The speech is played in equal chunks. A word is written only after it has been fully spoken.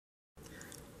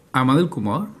I'm Anil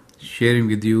Kumar, sharing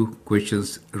with you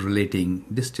questions relating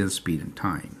distance, speed, and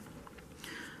time.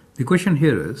 The question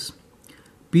here is,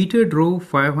 Peter drove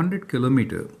 500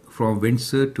 kilometers from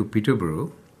Windsor to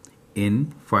Peterborough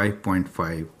in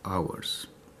 5.5 hours.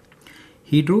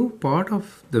 He drove part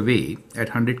of the way at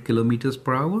 100 kilometers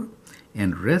per hour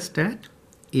and rest at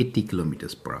 80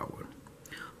 kilometers per hour.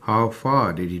 How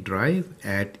far did he drive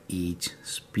at each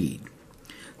speed?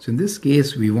 So in this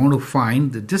case, we want to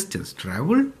find the distance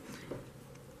traveled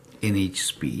in each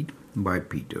speed by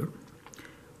Peter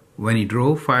when he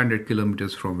drove 500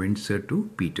 kilometers from Windsor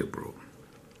to Peterborough.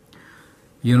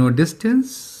 You know,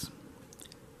 distance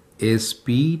is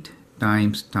speed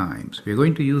times time. So we're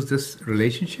going to use this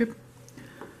relationship.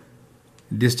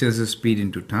 Distance is speed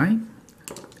into time.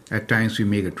 At times we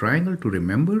make a triangle to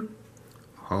remember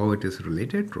how it is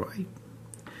related, right?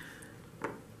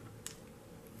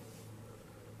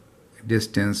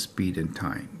 Distance, speed, and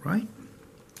time, right?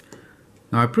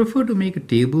 Now I prefer to make a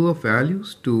table of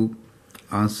values to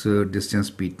answer distance,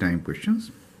 speed, time questions.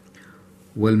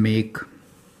 We'll make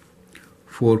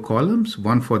 4 columns,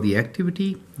 one for the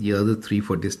activity, the other 3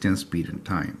 for distance, speed, and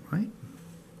time, right?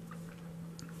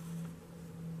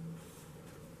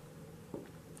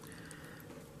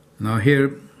 Now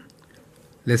here,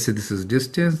 let's say this is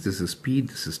distance, this is speed,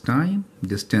 this is time.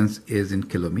 Distance is in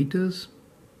kilometers.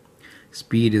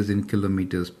 Speed is in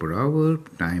kilometers per hour.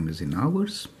 Time is in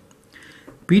hours.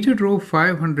 Peter drove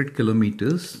 500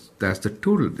 kilometers. That's the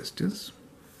total distance.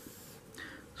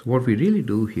 So what we really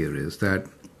do here is that's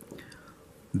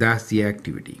the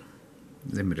activity.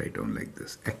 Let me write down like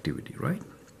this, activity, right?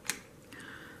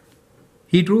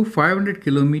 He drove 500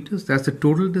 kilometers. That's the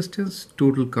total distance.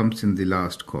 Total comes in the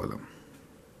last column.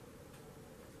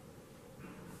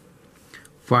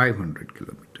 500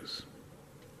 kilometers.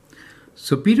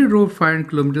 So Peter drove 500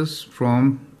 kilometers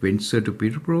from Windsor to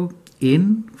Peterborough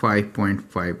in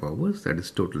 5.5 hours. That is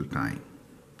total time.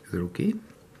 Is that okay?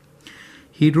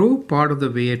 He drove part of the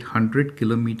way at 100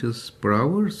 kilometers per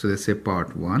hour. So let's say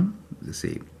part 1. Let's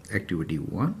say activity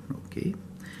 1. Okay.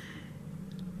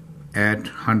 At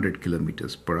 100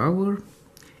 kilometers per hour.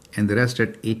 And the rest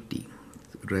at 80.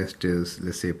 The rest is,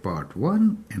 let's say, part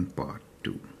 1 and part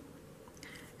 2.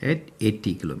 At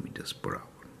 80 kilometers per hour.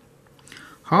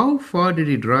 How far did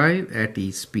he drive at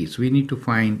each speed? So we need to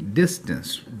find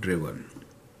distance driven.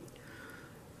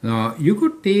 Now you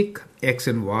could take x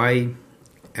and y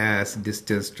as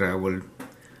distance traveled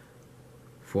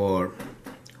for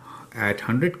at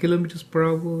 100 kilometers per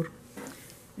hour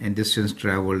and distance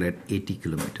traveled at 80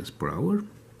 kilometers per hour.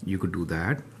 You could do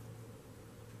that.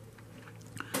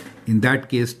 In that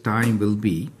case, time will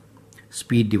be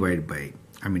speed divided by,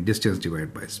 distance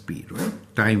divided by speed, right?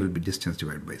 Time will be distance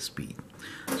divided by speed.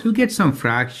 So you'll get some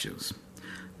fractions.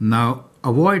 Now,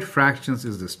 avoid fractions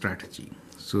is the strategy.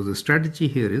 So the strategy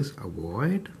here is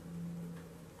avoid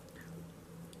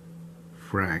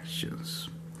fractions.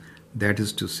 That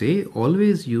is to say,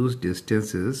 always use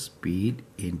distance as speed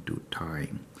into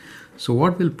time. So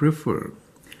what we'll prefer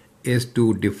is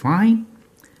to define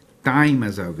time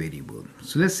as our variable.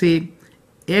 So let's say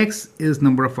x is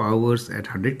number of hours at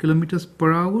 100 kilometers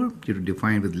per hour. You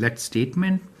define with let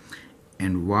statement,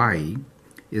 and y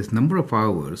is number of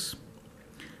hours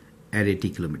at 80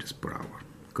 kilometers per hour.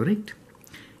 Correct?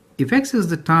 If x is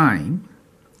the time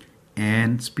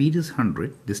and speed is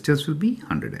 100, distance will be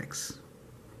 100x.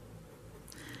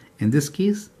 In this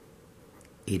case,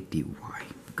 80y.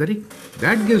 Correct?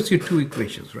 That gives you 2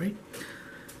 equations, right?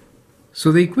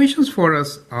 So the equations for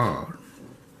us are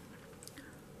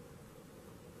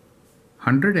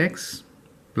 100x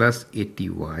plus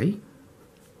 80y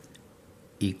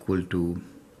equal to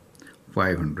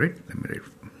 500. Let me write,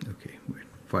 okay, wait,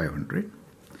 500.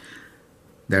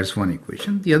 That's one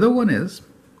equation. The other one is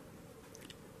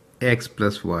x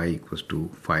plus y equals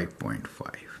to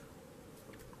 5.5.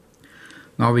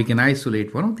 Now we can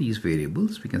isolate one of these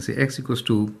variables. We can say x equals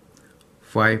to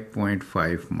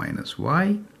 5.5 minus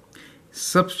y.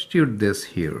 Substitute this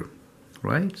here,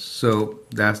 right? So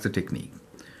that's the technique.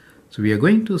 So we are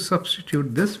going to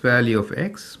substitute this value of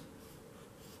x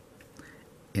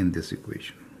in this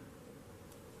equation.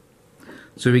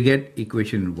 So we get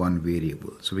equation in one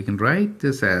variable. So we can write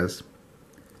this as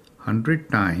 100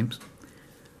 times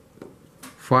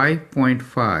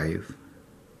 5.5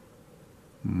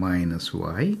 minus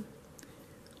y.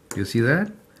 You see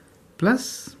that?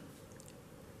 Plus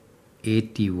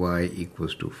 80y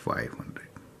equals to 500.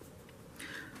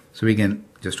 So we can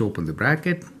just open the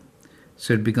bracket.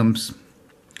 So it becomes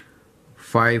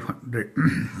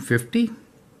 550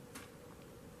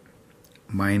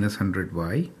 minus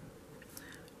 100y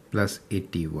plus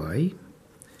 80y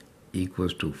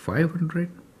equals to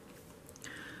 500.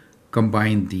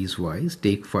 combine these y's,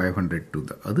 take 500 to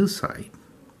the other side.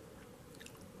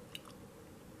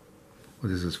 Oh,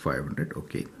 this is 500,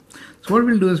 okay. So what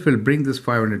we'll do is we'll bring this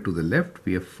 500 to the left.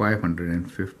 We have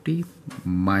 550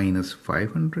 minus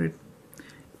 500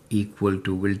 equal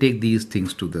to, we'll take these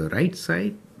things to the right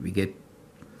side. We get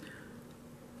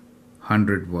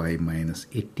 100y minus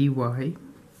 80y.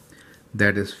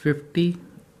 That is 50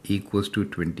 equals to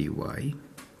 20y,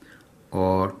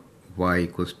 or y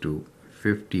equals to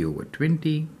 50 over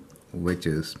 20, which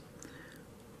is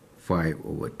 5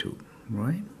 over 2,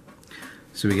 right?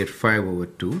 So we get 5 over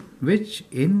 2, which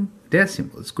in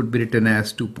decimals could be written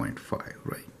as 2.5,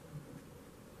 right?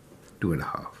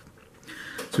 2.5.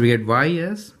 So we get y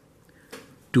as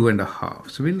 2.5.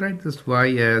 So we'll write this y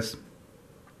as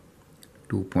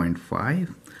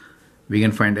 2.5. We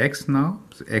can find x now.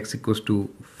 So x equals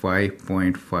to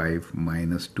 5.5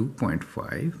 minus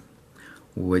 2.5,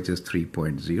 which is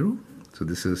 3.0. So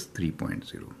this is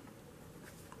 3.0.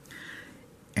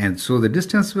 And so the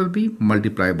distance will be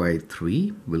multiplied by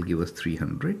 3, will give us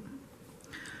 300.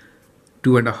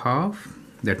 2.5,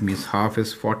 that means half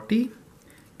is 40.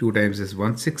 2 times is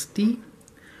 160,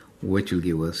 which will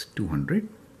give us 200.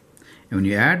 And when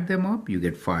you add them up, you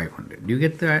get 500. Do you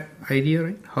get the idea,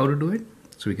 right? How to do it?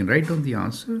 So we can write down the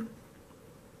answer.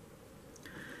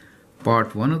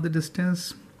 Part 1 of the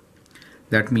distance,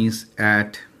 that means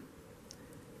at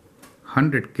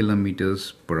 100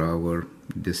 kilometers per hour,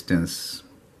 distance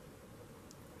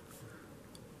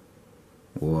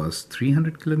was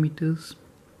 300 kilometers,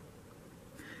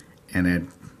 and at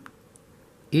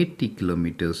 80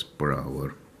 kilometers per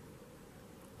hour,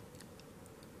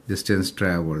 distance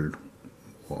traveled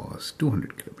was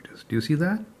 200 kilometers. Do you see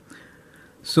that?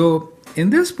 So in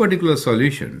this particular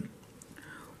solution,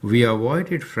 we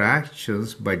avoided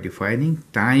fractions by defining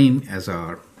time as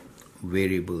our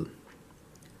variable,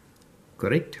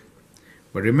 correct?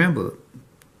 But remember,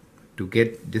 to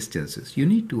get distances, you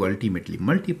need to ultimately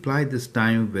multiply this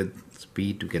time with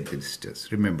speed to get the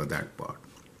distance. Remember that part.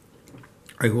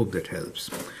 I hope that helps.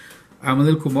 I'm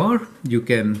Anil Kumar. You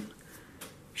can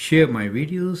share my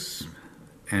videos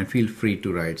and feel free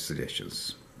to write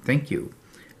suggestions. Thank you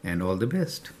and all the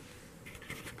best.